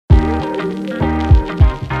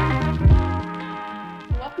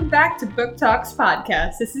back to Book Talks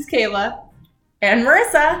Podcast. This is Kayla. And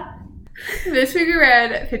Marissa. This week we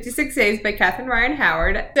read 56 Days by Catherine Ryan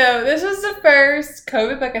Howard. So this was the first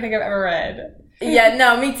COVID book I think I've ever read. Yeah,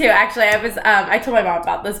 no, me too. Actually, I told my mom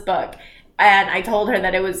about this book, and I told her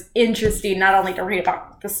that it was interesting not only to read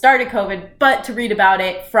about the start of COVID, but to read about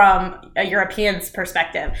it from a European's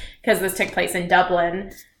perspective, because this took place in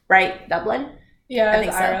Dublin, right? Dublin? Yeah, I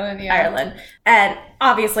think so. Ireland, yeah. Ireland. And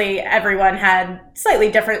obviously everyone had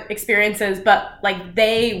slightly different experiences, but like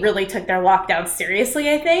they really took their lockdown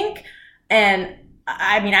seriously, I think. And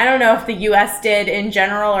I mean, I don't know if the US did in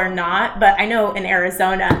general or not, but I know in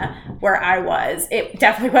Arizona where I was, it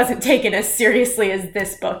definitely wasn't taken as seriously as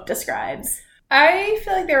this book describes. I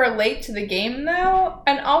feel like they were late to the game though,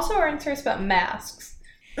 and also weren't serious about masks.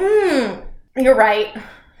 You're right.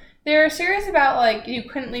 They were serious about, like, you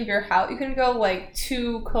couldn't leave your house. You couldn't go, like,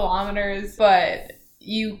 2 kilometers, but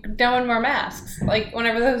no one wore masks. Like,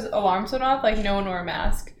 whenever those alarms went off, like, no one wore a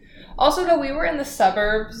mask. Also, though, we were in the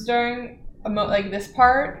suburbs during, like, this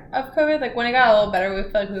part of COVID. Like, when it got a little better, we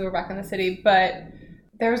felt like we were back in the city, but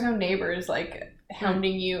there was no neighbors, like,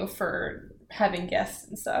 hounding you for having guests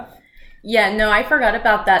and stuff. Yeah, no, I forgot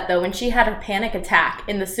about that, though. When she had her panic attack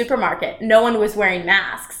in the supermarket, no one was wearing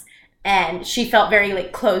masks. And she felt very,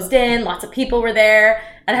 like, closed in. Lots of people were there.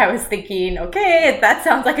 And I was thinking, okay, that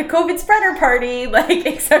sounds like a COVID spreader party, like,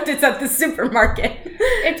 except it's at the supermarket.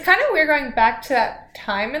 It's kind of weird going back to that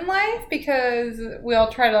time in life because we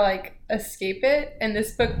all try to, like, escape it. And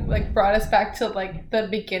this book, like, brought us back to, like, the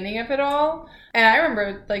beginning of it all. And I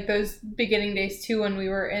remember, like, those beginning days, too, when we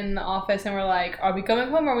were in the office and we're like, are we going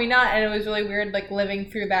home or are we not? And it was really weird, like, living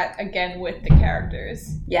through that again with the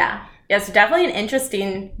characters. Yeah. Yeah, it's definitely an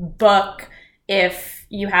interesting book if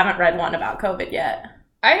you haven't read one about COVID yet.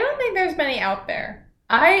 I don't think there's many out there.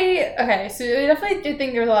 So I definitely did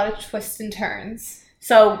think there was a lot of twists and turns.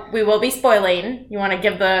 So we will be spoiling. You want to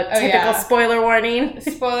give the typical spoiler warning?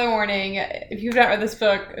 Spoiler warning. If you've not read this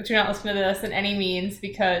book, do not listen to this in any means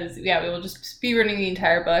because, we will just be reading the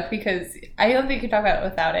entire book because I don't think you can talk about it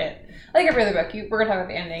without it. Like every other book, we're going to talk about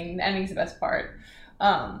the ending. The ending's the best part.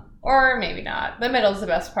 Or maybe not. The middle's the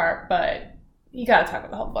best part, but you gotta talk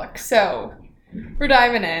about the whole book. So, we're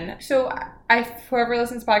diving in. So, whoever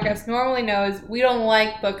listens to podcasts normally knows we don't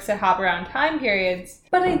like books that hop around time periods.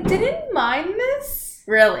 But I didn't mind this.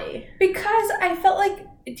 Really? Because I felt like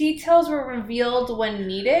details were revealed when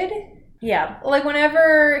needed. Yeah. Like,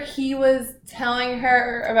 whenever he was telling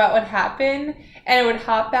her about what happened, and it would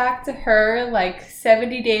hop back to her, like,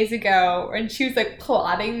 70 days ago, and she was, like,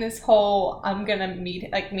 plotting this whole, I'm gonna meet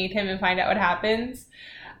him and find out what happens.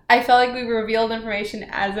 I felt like we revealed information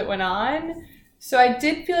as it went on. So I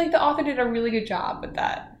did feel like the author did a really good job with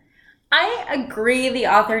that. I agree the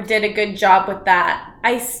author did a good job with that.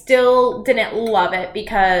 I still didn't love it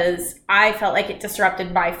because I felt like it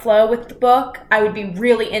disrupted my flow with the book. I would be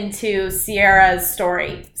really into Ciara's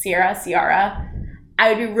story. Ciara. I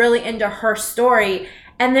would be really into her story.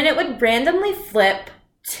 And then it would randomly flip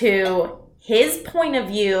to his point of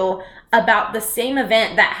view about the same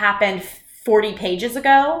event that happened 40 pages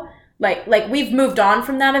ago. Like we've moved on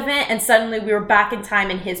from that event and suddenly we were back in time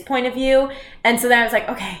in his point of view. And so then I was like,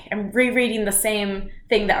 okay, I'm rereading the same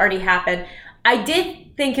thing that already happened. I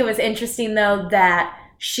did think it was interesting though that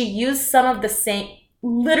she used some of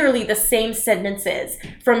literally the same sentences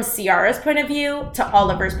from Ciara's point of view to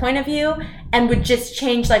Oliver's point of view and would just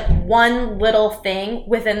change like one little thing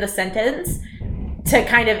within the sentence to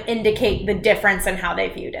kind of indicate the difference in how they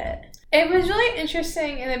viewed it. It was really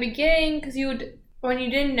interesting in the beginning because when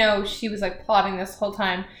you didn't know she was, like, plotting this whole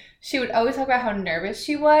time, she would always talk about how nervous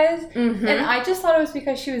she was. Mm-hmm. And I just thought it was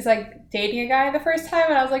because she was, like, dating a guy the first time.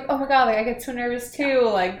 And I was like, oh, my God, like, I get so nervous, too.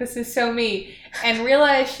 Like, this is so me. And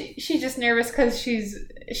realized she's just nervous because she's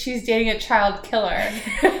dating a child killer.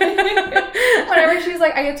 Whenever she's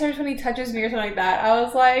like, I get nervous when he touches me or something like that. I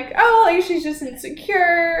was like, oh, like, she's just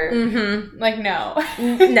insecure. Mm-hmm. Like, no.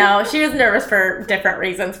 No, she was nervous for different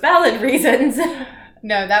reasons. Valid reasons.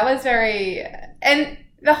 No, that was very... And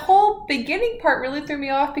the whole beginning part really threw me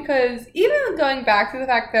off because even going back to the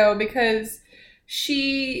fact, though, because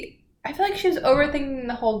I feel like she was overthinking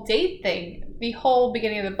the whole date thing. The whole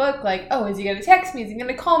beginning of the book, like, oh, is he going to text me? Is he going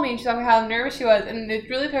to call me? And she's talking about how nervous she was. And it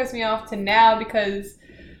really throws me off to now because,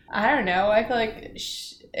 I don't know, I feel like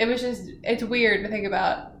it's weird to think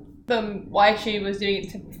about why she was doing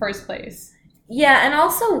it in the first place. Yeah, and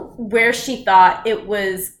also where she thought it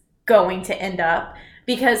was going to end up.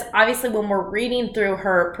 Because obviously when we're reading through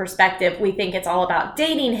her perspective, we think it's all about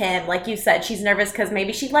dating him. Like you said, she's nervous because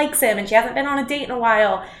maybe she likes him and she hasn't been on a date in a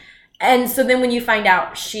while. And so then when you find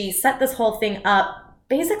out she set this whole thing up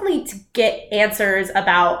basically to get answers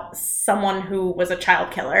about someone who was a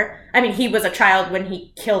child killer. I mean, he was a child when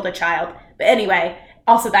he killed a child. But anyway,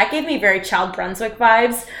 also that gave me very Child Brunswick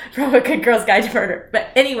vibes from A Good Girl's Guide to Murder. But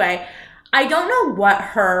anyway, I don't know what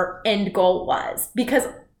her end goal was, because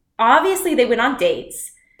obviously they went on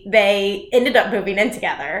dates. They ended up moving in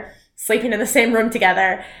together, sleeping in the same room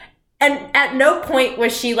together. And at no point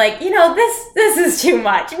was she like, this is too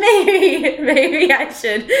much. Maybe I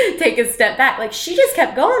should take a step back. Like, she just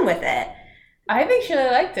kept going with it. I think she really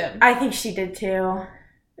liked him. I think she did too.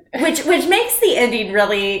 Which makes the ending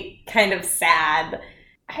really kind of sad.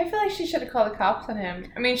 I feel like she should have called the cops on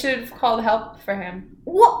him. I mean, should have called help for him.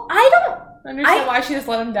 Well, I don't understand why she just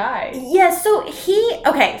let him die. Yeah, so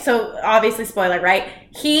so obviously spoiler, right?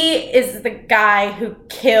 He is the guy who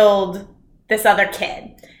killed this other kid.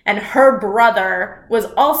 And her brother was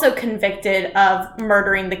also convicted of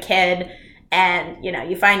murdering the kid. And,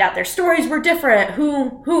 you find out their stories were different,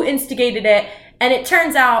 who instigated it. And it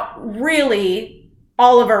turns out, really,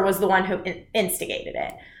 Oliver was the one who instigated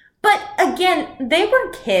it. But again, they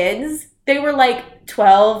were kids. They were like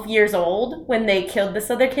 12 years old when they killed this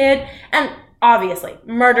other kid. And obviously,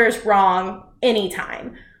 murder's wrong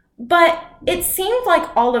anytime. But it seemed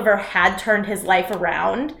like Oliver had turned his life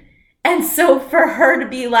around. And so for her to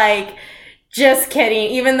be like, just kidding,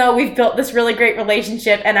 even though we've built this really great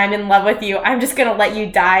relationship and I'm in love with you, I'm just going to let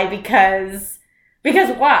you die because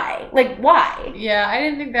why? Like, why? Yeah, I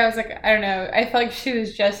didn't think that was like, I don't know. I felt like she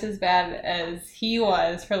was just as bad as he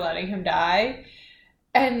was for letting him die.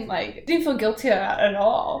 And like, didn't feel guilty about it at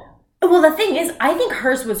all. Well, the thing is, I think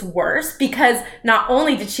hers was worse because not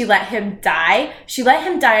only did she let him die, she let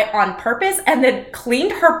him die on purpose and then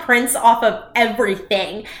cleaned her prints off of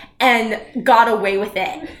everything and got away with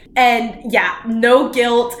it. And yeah, no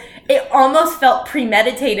guilt. It almost felt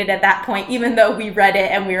premeditated at that point, even though we read it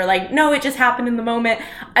and we were like, no, it just happened in the moment.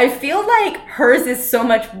 I feel like hers is so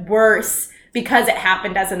much worse because it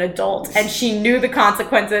happened as an adult and she knew the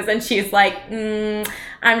consequences and she's like,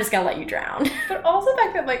 I'm just gonna let you drown. But also the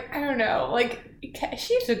fact that, like, I don't know, like,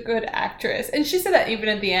 she's a good actress. And she said that even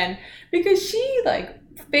at the end, because she, like,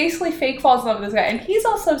 basically fake falls in love with this guy. And he's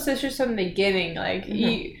also suspicious from the beginning. Like,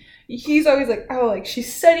 he's always like, oh, like, she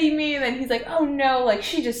studied me. And then he's like, oh, no, like,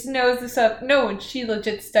 she just knows this stuff. No, and she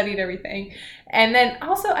legit studied everything. And then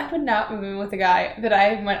also, I would not move in with a guy that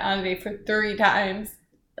I went on a date for 3 times.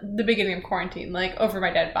 The beginning of quarantine, like, over my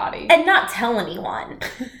dead body. And not tell anyone.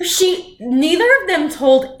 Neither of them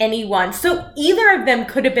told anyone. So either of them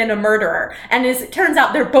could have been a murderer. And as it turns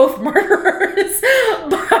out, they're both murderers.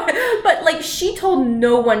 but like, she told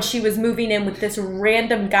no one she was moving in with this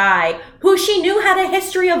random guy who she knew had a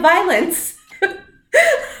history of violence. What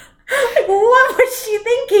was she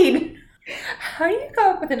thinking? How do you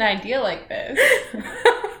come up with an idea like this?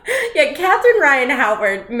 Yeah, Catherine Ryan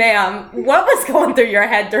Howard, ma'am, what was going through your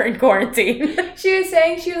head during quarantine? She was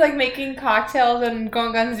saying she was, like, making cocktails and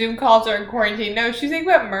going on Zoom calls during quarantine. No, she was thinking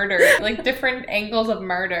about murder, like, different angles of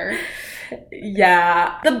murder.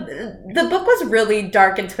 Yeah. The book was really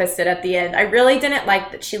dark and twisted at the end. I really didn't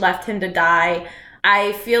like that she left him to die.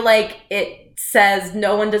 I feel like it says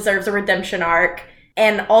no one deserves a redemption arc.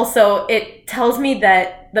 And also, it tells me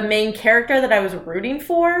that the main character that I was rooting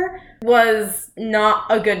for was not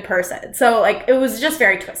a good person. So, like, it was just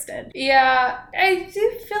very twisted. Yeah, I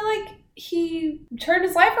do feel like he turned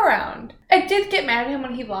his life around. I did get mad at him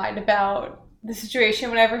when he lied about the situation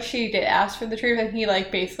whenever she did ask for the truth, and he,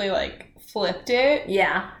 like, basically, like, flipped it.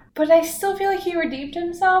 Yeah. But I still feel like he redeemed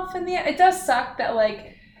himself in the end. It does suck that,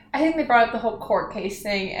 like, I think they brought up the whole court case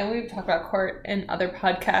thing, and we've talked about court in other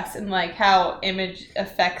podcasts, and, like, how image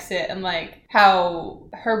affects it, and, like, how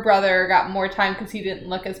her brother got more time because he didn't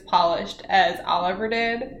look as polished as Oliver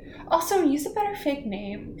did. Also, use a better fake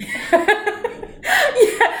name.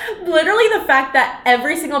 Yeah, literally the fact that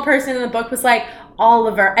every single person in the book was like,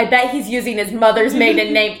 Oliver, I bet he's using his mother's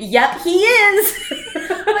maiden name. Yep, he is.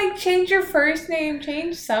 Like, change your first name,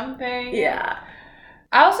 change something. Yeah.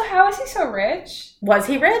 Also, how is he so rich? Was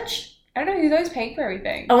he rich? I don't know. He was always paying for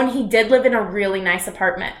everything. Oh, and he did live in a really nice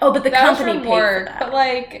apartment. Oh, but the company paid for that. But,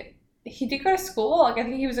 like, he did go to school. Like, I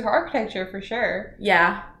think he was in architecture for sure.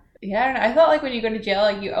 Yeah. Yeah, I don't know. I thought, like, when you go to jail,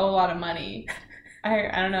 like, you owe a lot of money.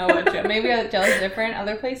 I don't know what jail. Maybe jail is different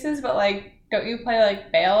other places, but, like, don't you play,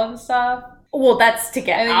 like, bail and stuff? Well, that's to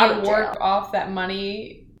get out of jail. And then you work off that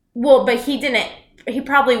money. Well, but he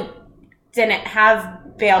probably didn't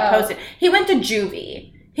have bail posted. He went to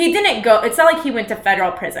juvie. He didn't go, it's not like he went to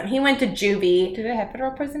federal prison. He went to juvie. Do they have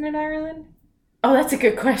federal prison in Ireland? Oh, that's a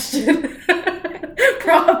good question.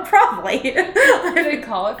 Probably. Do they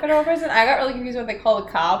call it federal prison? I got really confused when they call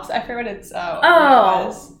the cops. I forget what it's,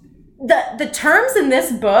 was. The terms in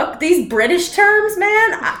this book, these British terms,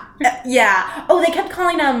 man, yeah. Oh, they kept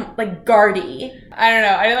calling him, like, Guardy. I don't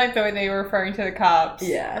know. I didn't like the way they were referring to the cops.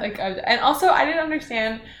 Yeah. Like, and also, I didn't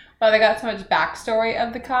understand why they got so much backstory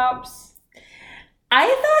of the cops. I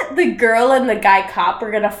thought the girl and the guy cop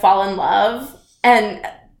were gonna fall in love, and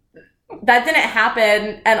that didn't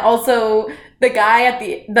happen. And also, the guy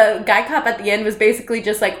cop at the end was basically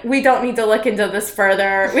just like, we don't need to look into this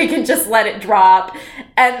further. We can just let it drop.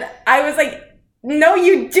 And I was like, no,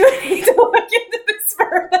 you do need to look into this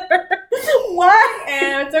further. Why?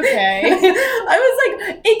 And it's okay. I was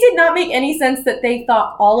like, it did not make any sense that they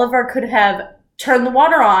thought Oliver could have turned the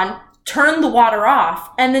water on, turned the water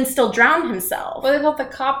off, and then still drown himself. Well, they thought the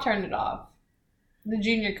cop turned it off. The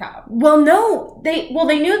junior cop. Well, no. They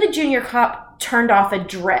knew the junior cop turned off a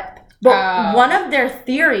drip. But one of their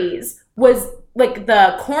theories was, like,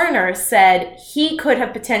 the coroner said he could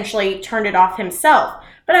have potentially turned it off himself.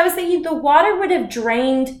 But I was thinking the water would have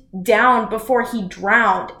drained down before he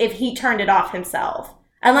drowned if he turned it off himself.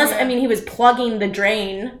 Unless, I mean, he was plugging the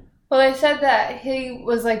drain. Well, they said that he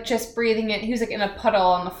was, like, just breathing in. He was, like, in a puddle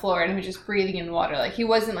on the floor, and he was just breathing in water. Like, he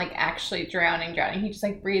wasn't, like, actually drowning. He just,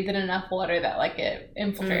 like, breathed in enough water that, like, it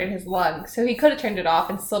infiltrated his lungs. So he could have turned it off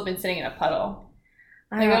and still been sitting in a puddle.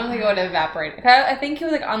 Like, I don't think it would have evaporated. I think he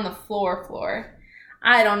was, like, on the floor.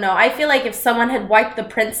 I don't know. I feel like if someone had wiped the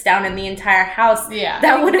prints down in the entire house,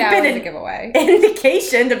 that would have been a giveaway.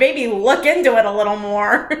 Indication to maybe look into it a little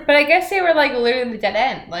more. But I guess they were, like, literally the dead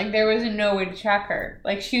end. Like, there was no way to track her.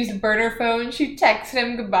 Like, she used a burner phone. She texted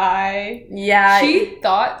him goodbye. Yeah. She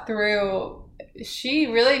thought through... She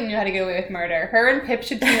really knew how to get away with murder. Her and Pip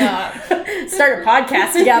should team up. Start a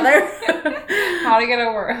podcast together. How to get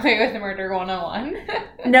away with murder 101.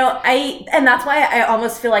 No, and that's why I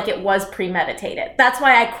almost feel like it was premeditated. That's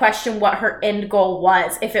why I question what her end goal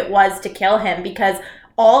was, if it was to kill him, because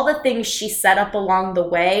all the things she set up along the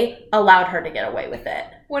way allowed her to get away with it.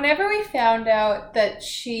 Whenever we found out that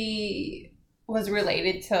she was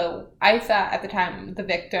related to, I thought at the time, the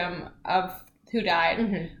victim of who died,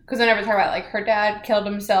 because whenever I talk about, like, her dad killed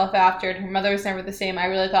himself after, and her mother was never the same, I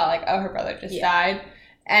really thought, like, oh, her brother just died.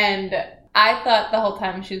 And I thought the whole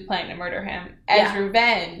time she was planning to murder him as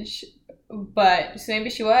revenge, but so maybe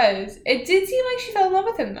she was. It did seem like she fell in love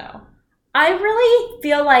with him, though. I really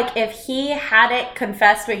feel like if he hadn't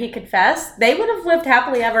confessed what he confessed, they would have lived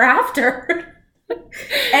happily ever after.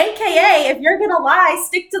 AKA, if you're gonna lie,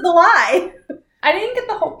 stick to the lie. I didn't get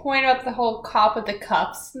the whole point about the whole cop with the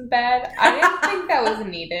cuffs in bed. I didn't think that was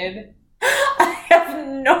needed. I have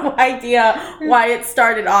no idea why it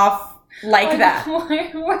started off like that. What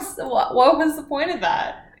was the point of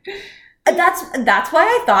that? That's why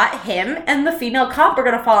I thought him and the female cop were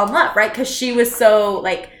gonna fall in love, right? Because she was so,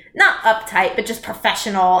 like, not uptight, but just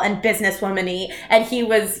professional and businesswoman-y, and he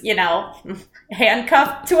was, you know,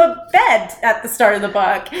 handcuffed to a bed at the start of the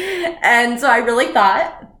book. And so I really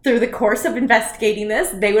thought through the course of investigating this,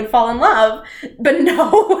 they would fall in love. But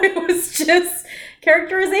no, it was just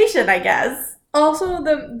characterization, I guess. Also,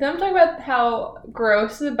 them talking about how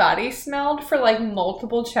gross the body smelled for, like,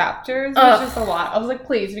 multiple chapters was just a lot. I was like,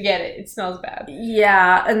 please, we get it. It smells bad.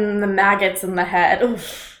 Yeah, and the maggots in the head.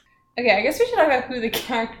 Oof. Okay, I guess we should talk about who the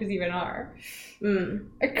characters even are.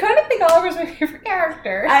 I kind of think Oliver's my favorite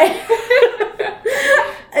character. But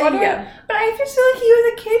I just feel like he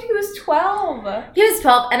was a kid who was 12. He was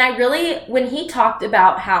 12, and I really, when he talked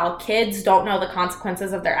about how kids don't know the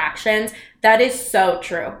consequences of their actions, that is so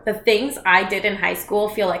true. The things I did in high school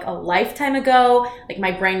feel like a lifetime ago, like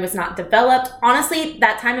my brain was not developed. Honestly,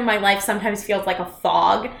 that time in my life sometimes feels like a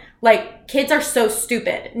fog. Like, kids are so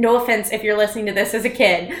stupid. No offense if you're listening to this as a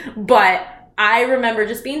kid, but I remember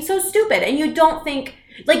just being so stupid, and you don't think,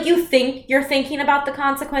 like, you think you're thinking about the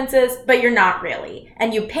consequences, but you're not really.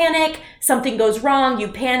 And you panic, something goes wrong, you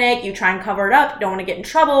panic, you try and cover it up, you don't want to get in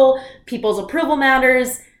trouble, people's approval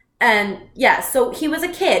matters. And yeah, so he was a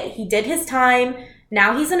kid. He did his time.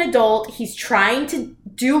 Now he's an adult. He's trying to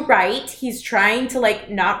do right. He's trying to,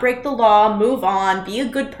 like, not break the law, move on, be a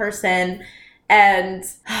good person. And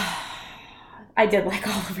I did like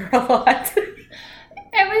Oliver a lot.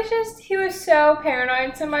 It was just, he was so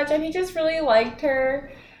paranoid so much, and he just really liked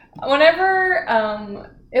her. Whenever,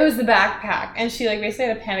 it was the backpack, and she, like, basically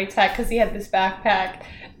had a panic attack because he had this backpack,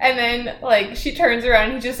 and then, like, she turns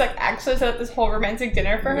around, and he just, like, actually set up this whole romantic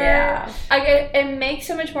dinner for her. Yeah. Like, it makes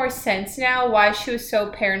so much more sense now why she was so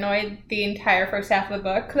paranoid the entire first half of the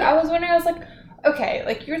book, because I was wondering, I was like, okay,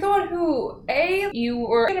 like, you're the one who, A, you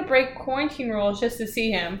were gonna break quarantine rules just to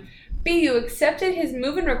see him, B, you accepted his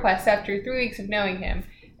move-in request after 3 weeks of knowing him.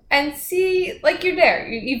 and see, like, you're there.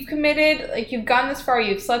 You've committed, like, you've gone this far,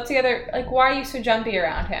 you've slept together. Like, why are you so jumpy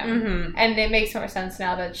around him? Mm-hmm. And it makes more sense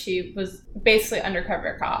now that she was basically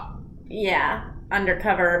undercover cop. Yeah,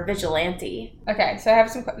 undercover vigilante. Okay, so I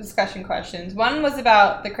have some discussion questions. One was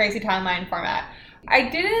about the crazy timeline format. I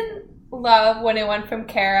didn't love when it went from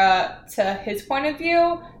Kara to his point of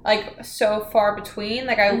view, like, so far between.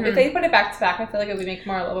 Like, if they put it back to back, I feel like it would make a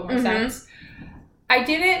little bit more sense. I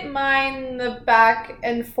didn't mind the back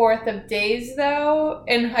and forth of days, though,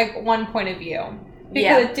 in, like, one point of view.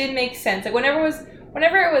 Because it did make sense. Like, whenever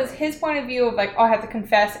it was his point of view of, like, oh, I have to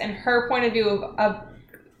confess, and her point of view of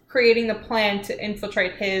creating the plan to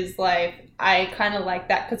infiltrate his life, I kind of liked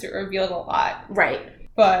that because it revealed a lot. Right.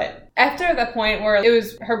 But after the point where it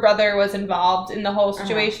was her brother was involved in the whole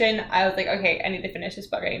situation, I was like, okay, I need to finish this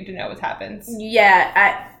book. I need to know what happens.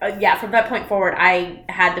 Yeah, from that point forward, I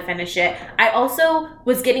had to finish it. I also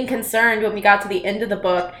was getting concerned when we got to the end of the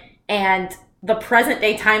book and the present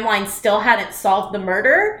day timeline still hadn't solved the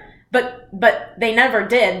murder, but they never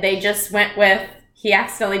did. They just went with he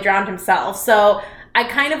accidentally drowned himself. So I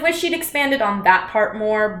kind of wish she'd expanded on that part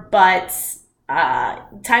more, but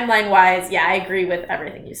timeline-wise, yeah, I agree with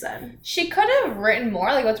everything you said. She could have written more.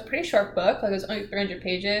 Like, it was a pretty short book. Like, it was only 300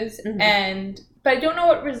 pages. But I don't know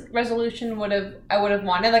what resolution I would have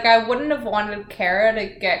wanted. Like, I wouldn't have wanted Kara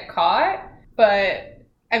to get caught. But,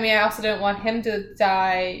 I mean, I also didn't want him to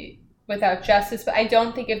die without justice. But I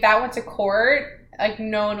don't think if that went to court, like,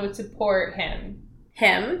 no one would support him.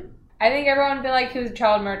 Him? I think everyone would be like, he was a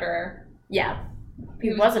child murderer. Yeah.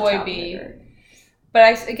 He was a child murderer. But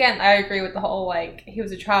I agree with the whole, like, he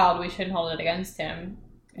was a child, we shouldn't hold it against him.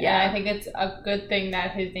 Yeah. And I think it's a good thing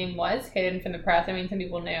that his name was hidden from the press. I mean, some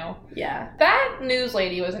people knew. Yeah. That news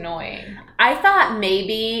lady was annoying. I thought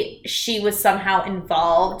maybe she was somehow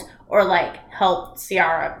involved or, like, helped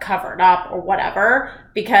Ciara cover it up or whatever,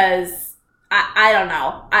 because, I don't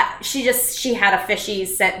know. She had a fishy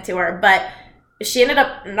scent to her, but she ended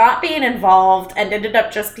up not being involved and ended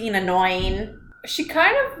up just being annoying. She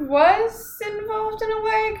kind of was involved in a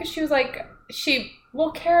way, because she was like,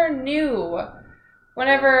 Kara knew.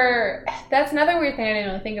 Whenever, that's another weird thing I didn't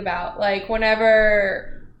really think about. Like,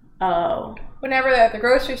 whenever they're at the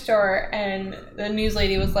grocery store and the news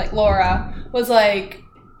lady was like, Laura, was like,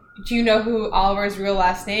 do you know who Oliver's real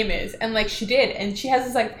last name is? And, like, she did. And she has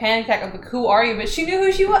this, like, panic attack of, like, who are you? But she knew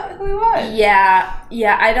who he was. Yeah,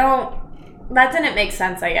 that didn't make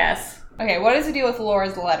sense, I guess. Okay, what is the deal with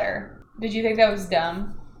Laura's letter? Did you think that was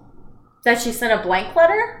dumb? That she sent a blank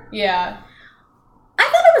letter? Yeah. I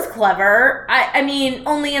thought it was clever. I mean,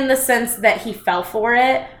 only in the sense that he fell for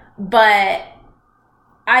it, but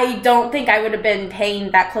I don't think I would have been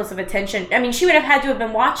paying that close of attention. I mean, she would have had to have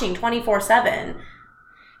been watching 24/7.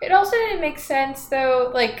 It also didn't make sense,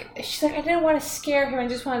 though. Like, she's like, I didn't want to scare him. I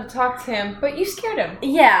just wanted to talk to him. But you scared him.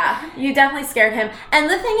 Yeah, you definitely scared him. And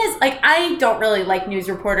the thing is, like, I don't really like news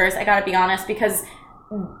reporters, I gotta be honest, because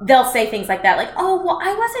they'll say things like that, like, oh, well,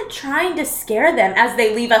 I wasn't trying to scare them, as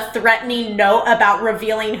they leave a threatening note about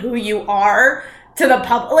revealing who you are to the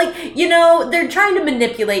public. Like, you know, they're trying to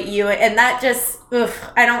manipulate you, and that just,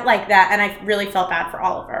 I don't like that, and I really felt bad for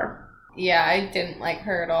Oliver. Yeah, I didn't like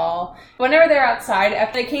her at all. Whenever they're outside,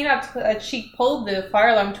 after they came up, she pulled the fire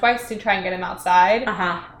alarm twice to try and get him outside.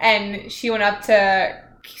 And she went up to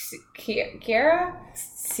Ciara,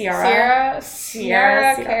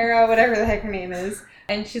 whatever the heck her name is.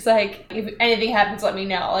 And she's like, if anything happens, let me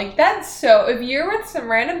know. Like, that's so... If you're with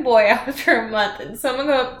some random boy after a month and someone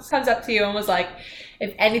comes up to you and was like,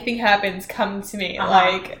 if anything happens, come to me.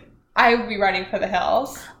 Like, I would be running for the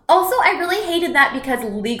hills. Also, I really hated that because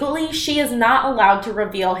legally she is not allowed to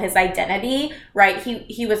reveal his identity, right?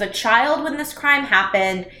 He was a child when this crime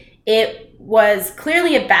happened. It was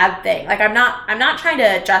clearly a bad thing. Like, I'm not trying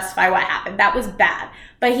to justify what happened. That was bad.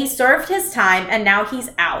 But he served his time, and now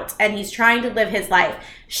he's out, and he's trying to live his life.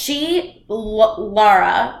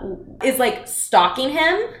 Laura, is, like, stalking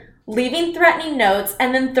him, leaving threatening notes,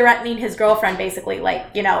 and then threatening his girlfriend, basically, like,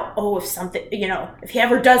 you know, oh, if he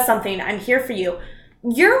ever does something, I'm here for you.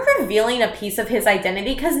 You're revealing a piece of his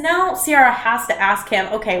identity, because now Ciara has to ask him,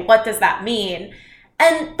 okay, what does that mean?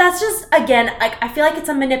 And that's just, again, like, I feel like it's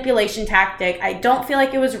a manipulation tactic. I don't feel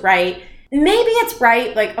like it was right. Maybe it's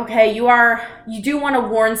right, like, okay, you do want to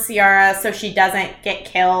warn Ciara so she doesn't get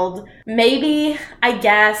killed. Maybe, I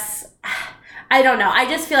guess. I don't know. I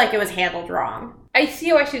just feel like it was handled wrong. I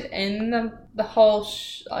see why she's in the whole,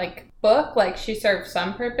 book. Like, she served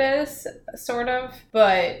some purpose, sort of.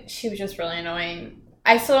 But she was just really annoying.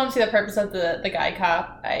 I still don't see the purpose of the guy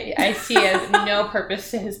cop. I see as no purpose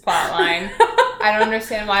to his plot line. I don't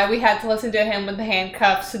understand why we had to listen to him with the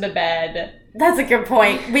handcuffs to the bed. That's a good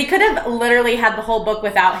point. We could have literally had the whole book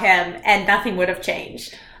without him and nothing would have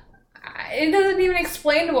changed. It doesn't even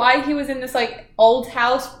explain why he was in this, like, old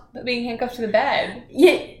house being handcuffed to the bed.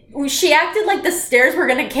 Yeah, she acted like the stairs were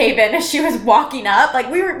going to cave in as she was walking up. Like,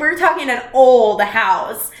 we were talking an old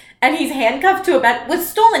house, and he's handcuffed to a bed with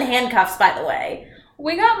stolen handcuffs, by the way.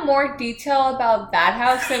 We got more detail about that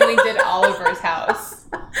house than we did Oliver's house.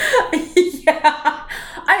 Yeah.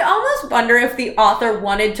 I almost wonder if the author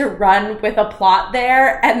wanted to run with a plot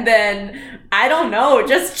there and then, I don't know,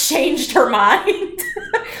 just changed her mind.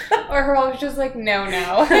 Or her mom was just like, no.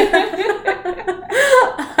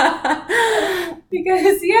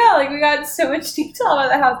 Because, yeah, like, we got so much detail about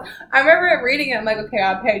the house. I remember reading it, I'm like, okay,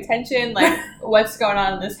 I'll pay attention. Like, what's going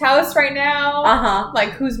on in this house right now? Uh-huh.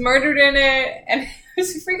 Like, who's murdered in it? And it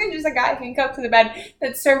was freaking just a guy handcuffed to the bed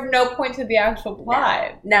that served no point to the actual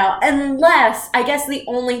plot. No, unless, I guess the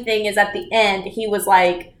only thing is at the end, he was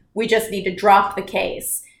like, we just need to drop the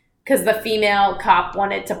case. Because the female cop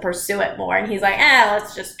wanted to pursue it more. And he's like,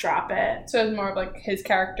 let's just drop it. So it was more of, like, his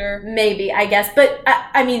character. Maybe, I guess. But,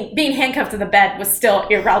 I mean, being handcuffed to the bed was still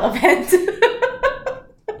irrelevant.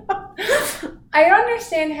 I don't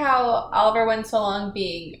understand how Oliver went so long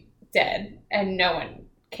being dead and no one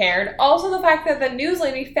cared. Also, the fact that the news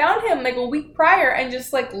lady found him, like, a week prior and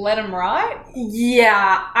just, like, let him rot.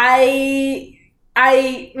 Yeah, I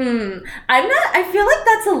feel like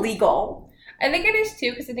that's illegal. I think it is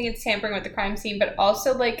too, because I think it's tampering with the crime scene, but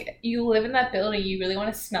also, like, you live in that building, you really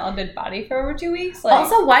want to smell a dead body for over 2 weeks? Like,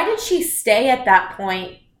 also, why did she stay at that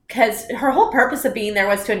point? Because her whole purpose of being there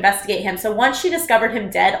was to investigate him. So once she discovered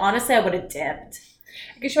him dead, honestly, I would have dipped.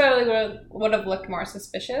 I guess she probably would have looked more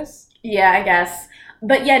suspicious. Yeah, I guess.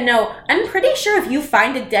 But yeah, no, I'm pretty sure if you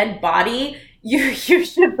find a dead body, you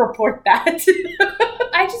should report that.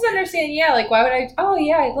 I just understand, yeah, like, why would I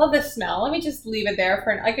love this smell. Let me just leave it there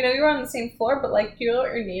for, like, I know you were on the same floor, but, like, you know,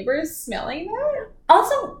 your neighbors smelling that?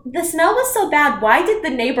 Also, the smell was so bad, why did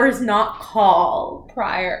the neighbors not call?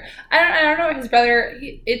 Prior. I don't know, his brother,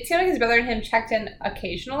 it seemed like his brother and him checked in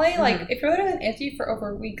occasionally. Mm-hmm. Like, if your brother was empty for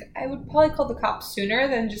over a week, I would probably call the cops sooner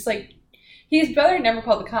than just, like, his brother never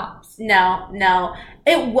called the cops. No.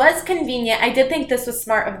 It was convenient. I did think this was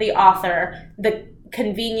smart of the author. The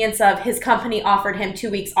convenience of his company offered him 2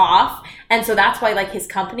 weeks off. And so that's why, like, his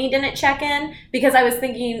company didn't check in. Because I was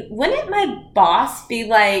thinking, wouldn't my boss be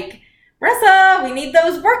like, Marissa, we need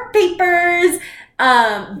those work papers?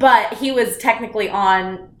 But he was technically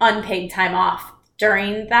on unpaid time off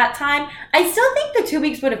during that time. I still think the 2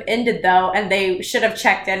 weeks would have ended, though, and they should have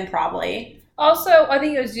checked in probably. Also, I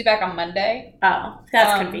think it was due back on Monday. Oh,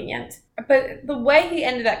 that's convenient. But the way he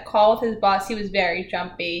ended that call with his boss, he was very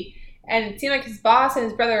jumpy. And it seemed like his boss and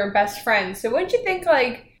his brother were best friends. So wouldn't you think,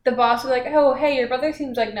 like, the boss was like, oh, hey, your brother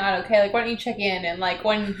seems, like, not okay. Like, why don't you check in? And, like,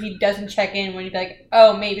 when he doesn't check in, when you'd be like,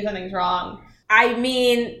 oh, maybe something's wrong. I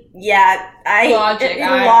mean, yeah. Logic.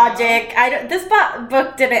 This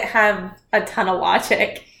book didn't have a ton of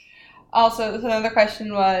logic. Also, another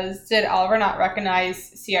question was, did Oliver not recognize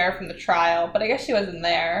Sierra from the trial? But I guess she wasn't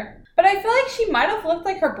there. But I feel like she might have looked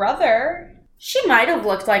like her brother. She might have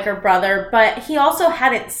looked like her brother, but he also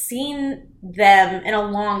hadn't seen them in a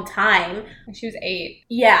long time. She was 8.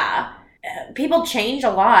 Yeah. People change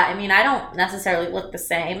a lot. I mean, I don't necessarily look the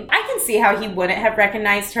same. I can see how he wouldn't have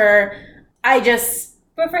recognized her.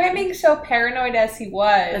 But for him being so paranoid as he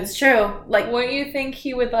was... It's true. Like, wouldn't you think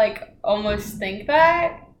he would, like, almost think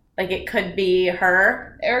that? Like, it could be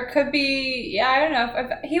her? Or it could be, yeah, I don't know.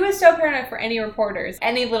 He was so paranoid for any reporters,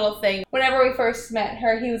 any little thing. Whenever we first met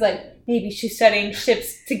her, he was like, maybe she's studying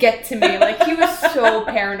ships to get to me. Like, he was so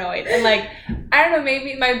paranoid. And, like, I don't know,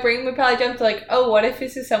 maybe my brain would probably jump to, like, oh, what if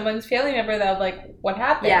this is someone's family member that, like, what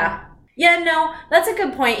happened? Yeah. Yeah, no, that's a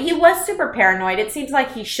good point. He was super paranoid. It seems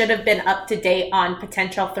like he should have been up to date on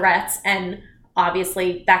potential threats, and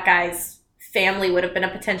obviously that guy's family would have been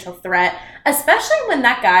a potential threat, especially when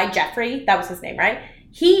that guy, Jeffrey, that was his name, right?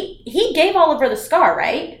 He gave Oliver the scar,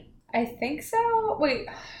 right? I think so. Wait.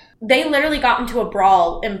 They literally got into a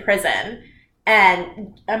brawl in prison,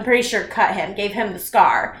 and I'm pretty sure cut him, gave him the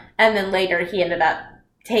scar, and then later he ended up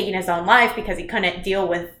taking his own life because he couldn't deal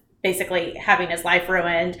with basically having his life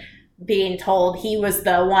ruined, being told he was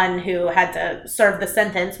the one who had to serve the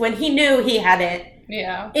sentence when he knew he hadn't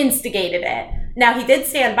instigated it. Now, he did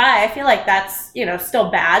stand by. I feel like that's, still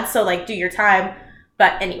bad. So, like, do your time.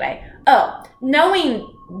 But anyway. Oh,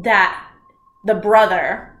 knowing that the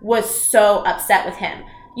brother was so upset with him,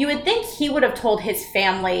 you would think he would have told his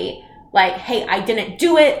family, like, hey, I didn't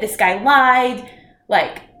do it. This guy lied.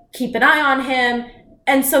 Like, keep an eye on him.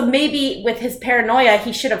 And so maybe with his paranoia,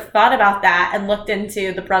 he should have thought about that and looked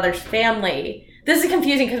into the brother's family. This is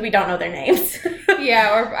confusing because we don't know their names.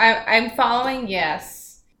 Yeah, or I'm following,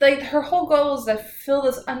 yes. Like, her whole goal is to fill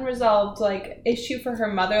this unresolved, like, issue for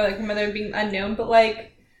her mother, like, her mother being unknown, but,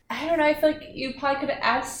 like, I don't know, I feel like you probably could have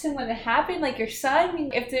asked him when it happened, like, your son. I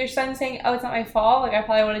mean, if your son's saying, oh, it's not my fault, like, I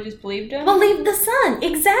probably would have just believed him. Believe the son,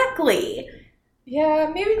 exactly.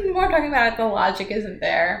 Yeah, maybe the more talking about it, the logic isn't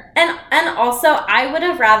there. And also, I would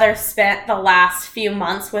have rather spent the last few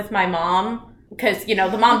months with my mom, because, you know,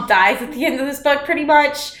 the mom dies at the end of this book pretty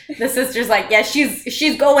much. The sister's like, yeah,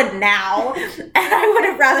 she's going now. And I would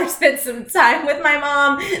have rather spent some time with my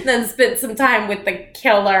mom than spent some time with the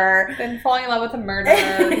killer. Then falling in love with a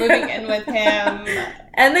murderer, moving in with him.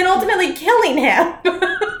 And then ultimately killing him.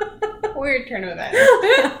 Weird turn of events.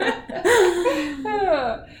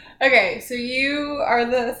 Okay, so you are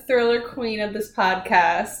the thriller queen of this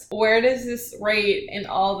podcast. Where does this rate in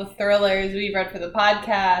all the thrillers we've read for the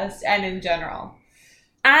podcast and in general?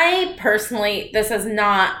 I personally, this is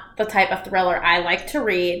not the type of thriller I like to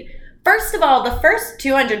read. First of all, the first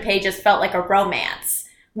 200 pages felt like a romance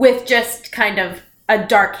with just kind of a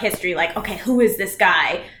dark history, like, okay, who is this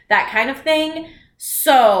guy? That kind of thing.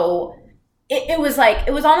 So it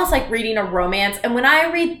was almost like reading a romance. And when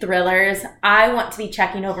I read thrillers, I want to be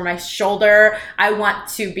checking over my shoulder. I want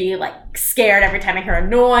to be, like, scared every time I hear a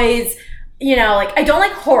noise. You know, like, I don't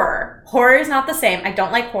like horror. Horror is not the same. I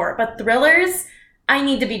don't like horror. But thrillers, I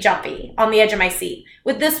need to be jumpy, on the edge of my seat.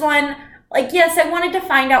 With this one, like, yes, I wanted to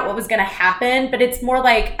find out what was going to happen, but it's more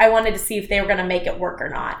like I wanted to see if they were going to make it work or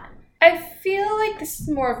not. I feel like this is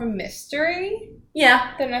more of a mystery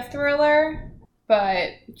than a thriller. But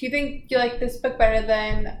do you think you like this book better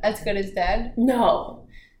than As Good as Dead? No.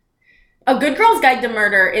 A Good Girl's Guide to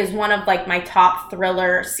Murder is one of, like, my top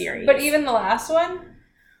thriller series. But even the last one?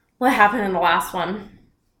 What happened in the last one?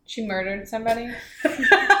 She murdered somebody?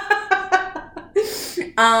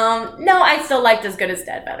 No, I still liked As Good as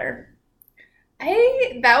Dead better.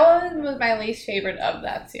 That one was my least favorite of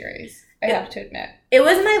that series, I have to admit. It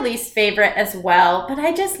was my least favorite as well, but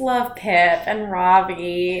I just love Pip and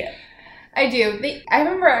Ravi. I do. I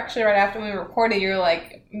remember actually right after we recorded, you were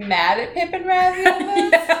like mad at Pip and Ravi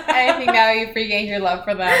almost. Yeah. I think now you've regained your love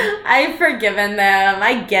for them. I've forgiven them.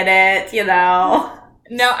 I get it, you know.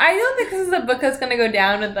 No, I don't think this is a book that's going to go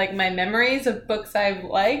down with, like, my memories of books I've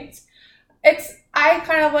liked. I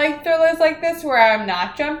kind of like thrillers like this where I'm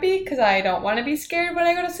not jumpy because I don't want to be scared when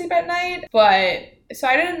I go to sleep at night. But, so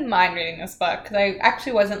I didn't mind reading this book because I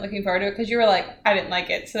actually wasn't looking forward to it because you were like, I didn't like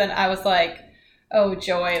it. So then I was like, oh,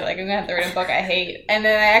 joy, like, I'm going to have to read a book I hate. And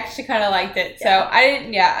then I actually kind of liked it. So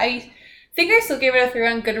I think I still gave it a 3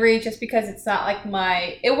 on Goodreads just because it's not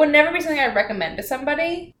like it would never be something I'd recommend to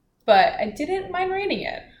somebody, but I didn't mind reading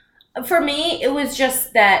it. For me, it was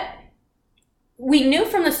just that we knew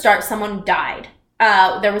from the start someone died.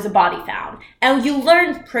 There was a body found. And you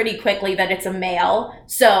learn pretty quickly that it's a male,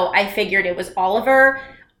 so I figured it was Oliver.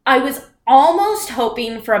 I was almost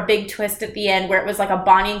hoping for a big twist at the end where it was like a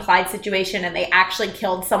Bonnie and Clyde situation and they actually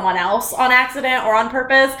killed someone else on accident or on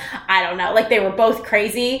purpose. I don't know. Like, they were both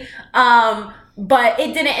crazy. But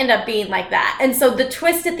it didn't end up being like that. And so the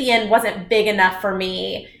twist at the end wasn't big enough for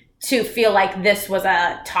me to feel like this was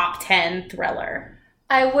a top 10 thriller.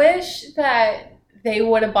 I wish that they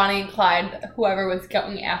would have Bonnie and Clyde whoever was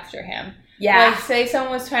going after him. Yeah. Like, say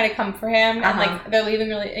someone was trying to come for him, and, like, they're leaving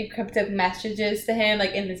really encrypted messages to him,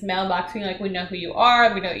 like, in his mailbox, being like, we know who you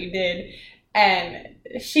are, we know what you did. And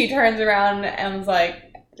she turns around and was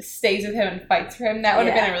like, stays with him and fights for him. That would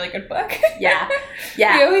have been a really good book. Yeah.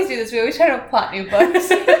 We always do this. We always try to plot new books.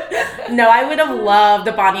 No, I would have loved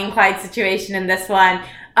the Bonnie and Clyde situation in this one.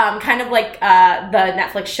 Kind of like the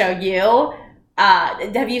Netflix show You.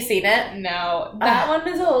 Have you seen it? No. That one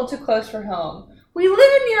is a little too close for home. We live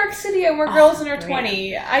in New York City and we're girls in our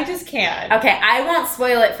 20s. I just can't. Okay, I won't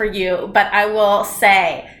spoil it for you, but I will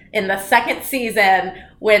say in the second season,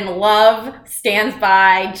 when love stands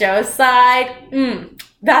by Joe's side,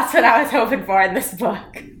 that's what I was hoping for in this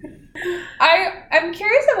book. I'm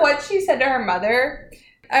curious of what she said to her mother.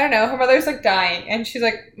 I don't know. Her mother's like dying, and she's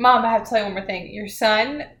like, Mom, I have to tell you one more thing. Your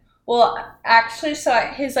son... Well, actually, so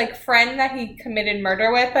his, like, friend that he committed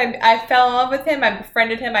murder with, I fell in love with him. I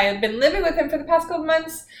befriended him. I had been living with him for the past couple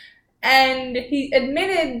months. And he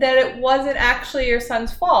admitted that it wasn't actually your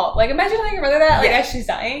son's fault. Like, imagine telling your mother that, like, as she's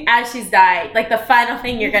dying. As she's dying. Like, the final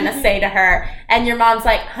thing you're going to say to her. And your mom's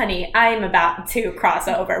like, honey, I'm about to cross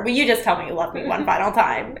over. Will you just tell me you love me one final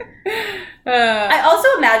time? I also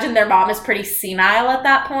imagine their mom is pretty senile at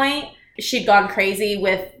that point. She'd gone crazy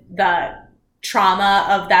with the trauma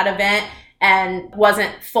of that event and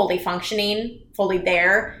wasn't fully functioning, fully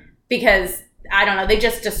there, because I don't know, they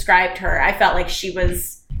just described her. I felt like she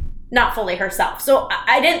was not fully herself. So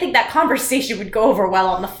I didn't think that conversation would go over well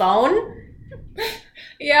on the phone.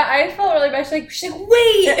 Yeah, I felt really bad. She's like,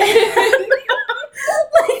 wait.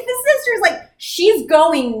 Like, the sister's like, she's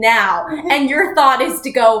going now. And your thought is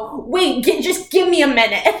to go, wait, just give me a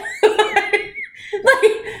minute. Like,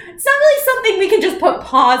 it's not really something we can just put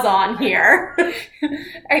pause on here.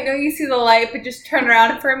 I know you see the light, but just turn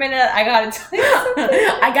around for a minute. I gotta tell you something.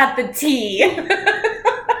 I got the tea.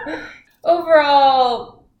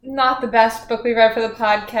 Overall, not the best book we read for the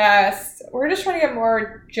podcast. We're just trying to get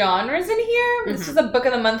more genres in here. This is a book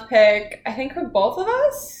of the month pick, I think, for both of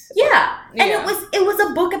us. Yeah. And it was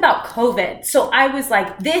a book about COVID. So I was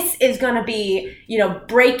like, this is going to be,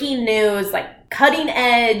 breaking news, like cutting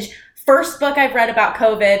edge, first book I've read about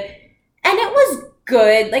COVID. And it was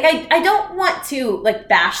good. Like, I don't want to, like,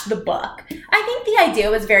 bash the book. I think the idea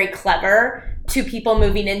was very clever. Two people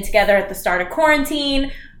moving in together at the start of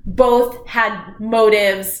quarantine. Both had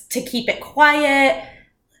motives to keep it quiet.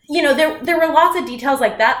 There were lots of details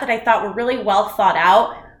like that I thought were really well thought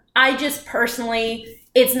out. I just personally,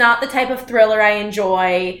 it's not the type of thriller I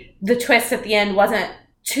enjoy. The twist at the end wasn't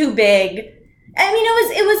too big. I mean,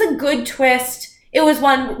 it was a good twist. It was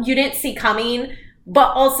one you didn't see coming, but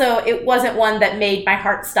also it wasn't one that made my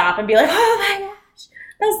heart stop and be like, oh my gosh,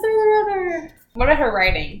 best thriller ever. What about her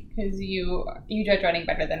writing? Because you judge writing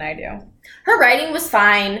better than I do. Her writing was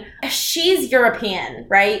fine. She's European,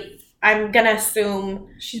 right? I'm going to assume.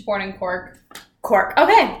 She's born in Cork. Cork.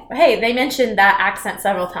 Okay. Hey, they mentioned that accent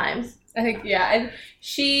several times. I think, yeah. And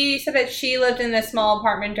she said that she lived in a small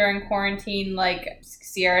apartment during quarantine like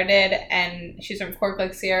Sierra did, and she's from Cork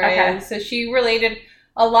like Sierra is. So she related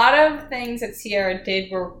a lot of things that Sierra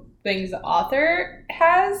did were things the author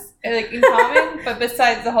has, like, in common, but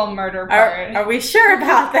besides the whole murder part. Are we sure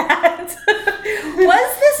about that?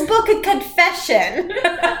 Was this book a confession?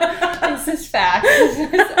 Is this fact?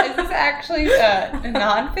 Is this actually a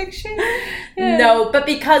nonfiction? Yeah. No, but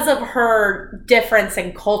because of her difference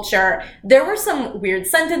in culture, there were some weird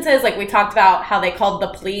sentences, like we talked about how they called the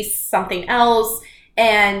police something else,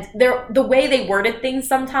 and the way they worded things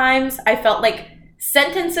sometimes, I felt like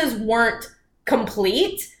sentences weren't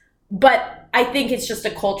complete. But I think it's just a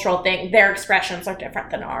cultural thing. Their expressions are different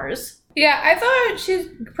than ours. Yeah, I thought she's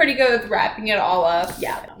pretty good with wrapping it all up.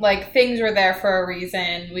 Yeah. Like, things were there for a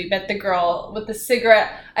reason. We met the girl with the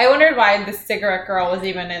cigarette. I wondered why the cigarette girl was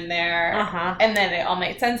even in there. Uh-huh. And then it all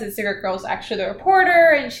made sense. The cigarette girl was actually the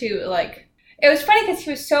reporter, and she, like... It was funny because he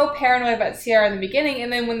was so paranoid about Sierra in the beginning,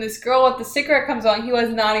 and then when this girl with the cigarette comes along, he was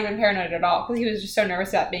not even paranoid at all, because he was just so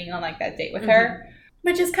nervous about being on, like, that date with her.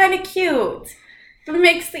 Which is kind of cute. It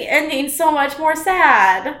makes the ending so much more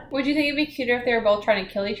sad. Would you think it'd be cuter if they were both trying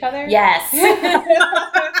to kill each other? Yes.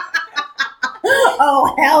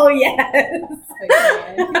 Oh, hell yes.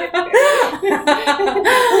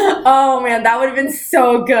 Oh, man, that would have been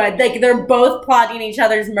so good. Like, they're both plotting each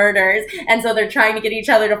other's murders, and so they're trying to get each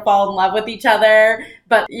other to fall in love with each other.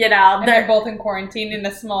 But, and they're both in quarantine in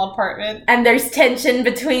a small apartment. And there's tension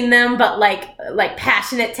between them, but, like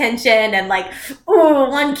passionate tension, and, like, ooh,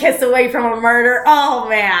 one kiss away from a murder. Oh,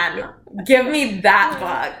 man. Give me that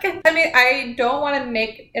book. I mean, I don't want to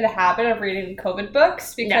make it a habit of reading COVID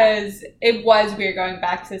books because it was weird going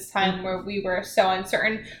back to this time where we were so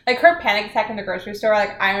uncertain. Like, her panic attack in the grocery store,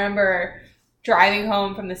 like, I remember driving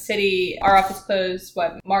home from the city. Our office closed,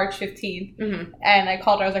 March 15th. Mm-hmm. And I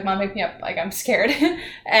called her. I was like, Mom, pick me up. Like, I'm scared.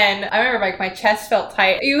 And I remember, like, my chest felt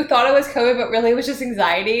tight. You thought it was COVID, but really it was just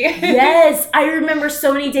anxiety. Yes. I remember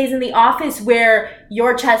so many days in the office where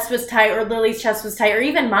your chest was tight or Lily's chest was tight or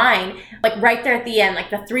even mine. Like, right there at the end,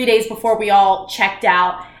 like the 3 days before we all checked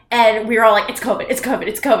out. And we were all like, it's COVID, it's COVID,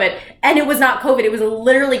 it's COVID. And it was not COVID. It was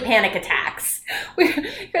literally panic attacks.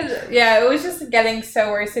 It was just getting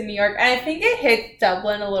so worse in New York. And I think it hit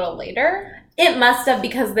Dublin a little later. It must have,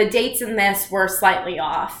 because the dates in this were slightly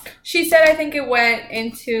off. She said I think it went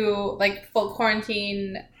into, like, full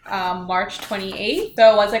quarantine March 28th.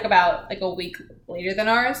 So it was, like, about, like, a week later than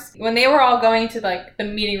ours. When they were all going to, like, the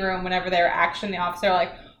meeting room whenever they were actually in the office, they were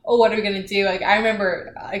like, oh, what are we going to do? Like, I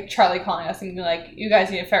remember, like, Charlie calling us and being like, you guys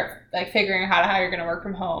need to start, like, figuring out how you're going to work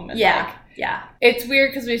from home. And, yeah. It's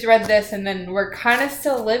weird because we read this and then we're kind of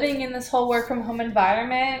still living in this whole work from home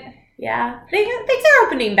environment. Yeah. Things are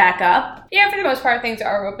opening back up. Yeah, for the most part, things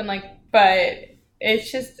are open, like, but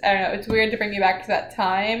it's just, I don't know, it's weird to bring you back to that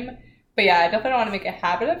time. But yeah, I definitely don't want to make a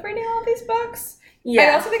habit of reading all these books. Yeah.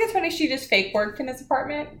 I also think it's funny she just fake worked in his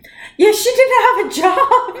apartment. Yeah, she didn't have a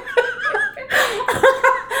job.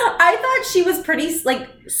 I thought she was pretty, like,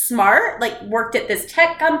 smart, like, worked at this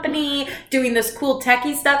tech company, doing this cool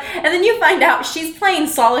techie stuff, and then you find out she's playing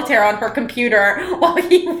solitaire on her computer while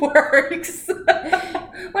he works.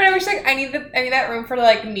 Whenever she's like, I need that room for,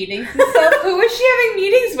 like, meetings and stuff. Who was she having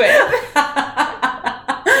meetings with?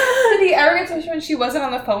 Did he ever get to when she wasn't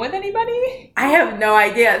on the phone with anybody? I have no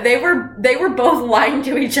idea. They were both lying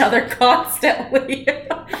to each other constantly.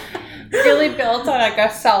 Really built on, like,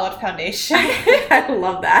 a solid foundation. I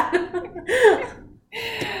love that.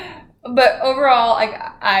 But overall, like,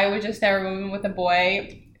 I would just never move in with a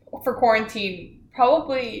boy for quarantine.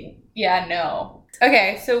 Probably, yeah, no.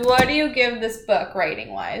 Okay, so what do you give this book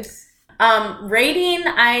rating-wise? Rating,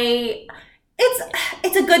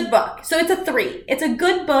 it's a good book. So it's a 3. It's a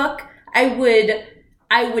good book. I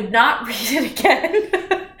would not read it again.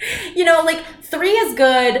 You know, like 3 is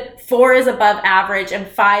good, 4 is above average, and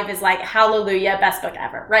 5 is like hallelujah, best book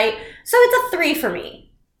ever, right? So it's a 3 for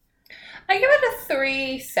me. I give it a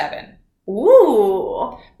 3.7.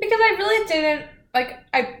 Ooh. Because I really didn't, like,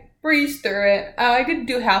 I breezed through it. I did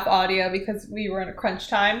do half audio because we were in a crunch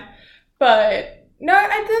time. But no,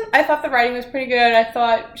 I didn't. I thought the writing was pretty good. I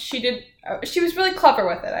thought she was really clever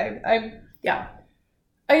with it.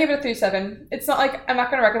 I give it a 3.7. It's not like, I'm not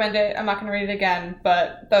going to recommend it. I'm not going to read it again,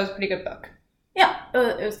 but that was a pretty good book. Yeah,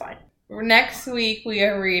 it was fine. Next week, we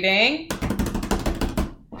are reading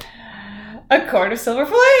A Court of Silver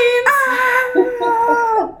Flames.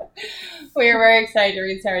 Ah! We are very excited to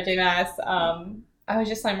read Sarah J. Maas. I was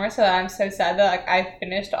just telling Marissa, I'm so sad that, like, I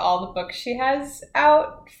finished all the books she has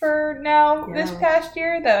out for now this past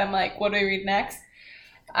year, that I'm like, what do we read next?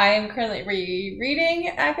 I am currently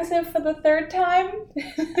rereading ACOSF for the 3rd time.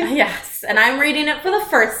 Yes, and I'm reading it for the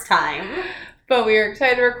first time. But we are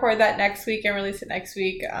excited to record that next week and release it next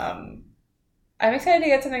week. I'm excited to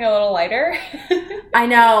get something a little lighter. I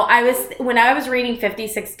know. When I was reading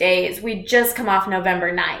 56 Days, we'd just come off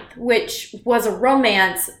November 9th, which was a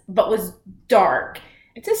romance, but was dark.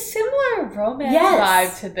 It's a similar romance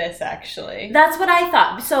vibe to this, actually. That's what I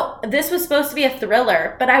thought. So this was supposed to be a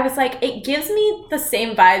thriller, but I was like, it gives me the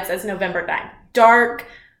same vibes as November 9th. Dark,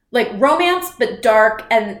 like romance, but dark,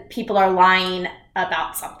 and people are lying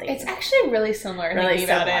about something. It's actually really similar thinking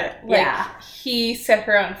about it. Like, he set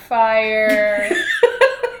her on fire.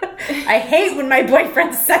 I hate when my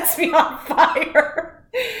boyfriend sets me on fire.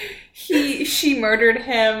 She murdered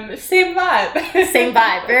him. Same vibe. Same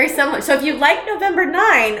vibe. Very similar. So if you like November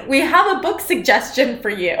 9, we have a book suggestion for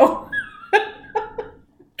you.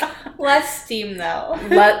 Less steam, though.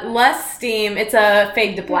 Less steam. It's a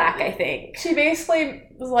fade to black, I think. She basically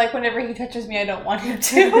was like, whenever he touches me, I don't want him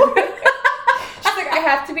to. She's like, I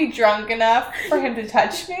have to be drunk enough for him to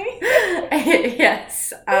touch me.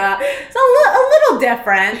 Yes. It's a little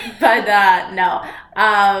different, but no.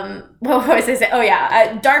 What was I saying? Oh,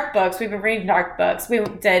 yeah. Dark books. We've been reading dark books. We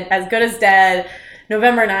did As Good as Dead,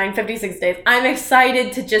 November 9, 56 Days. I'm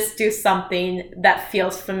excited to just do something that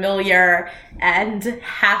feels familiar and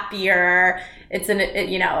happier. It's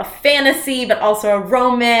a fantasy, but also a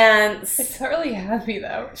romance. It's not really happy,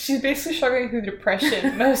 though. She's basically struggling through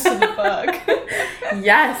depression most of the book.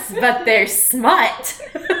 Yes, but they're smut.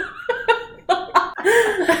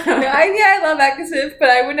 I love ACOSF, but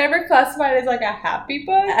I would never classify it as like a happy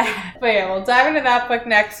book. But yeah, we'll dive into that book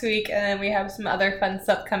next week, and then we have some other fun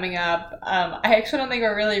stuff coming up. I actually don't think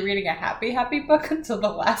we're really reading a happy book until the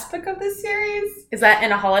last book of this series. Is that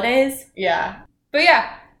in the holidays? Yeah. But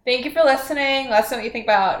yeah, thank you for listening. Let us know what you think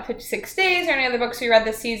about 56 Days or any other books we read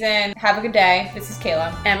this season. Have a good day. This is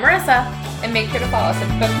Kayla. And Marissa. And make sure to follow us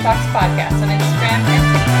at Book Talks Podcast on Instagram and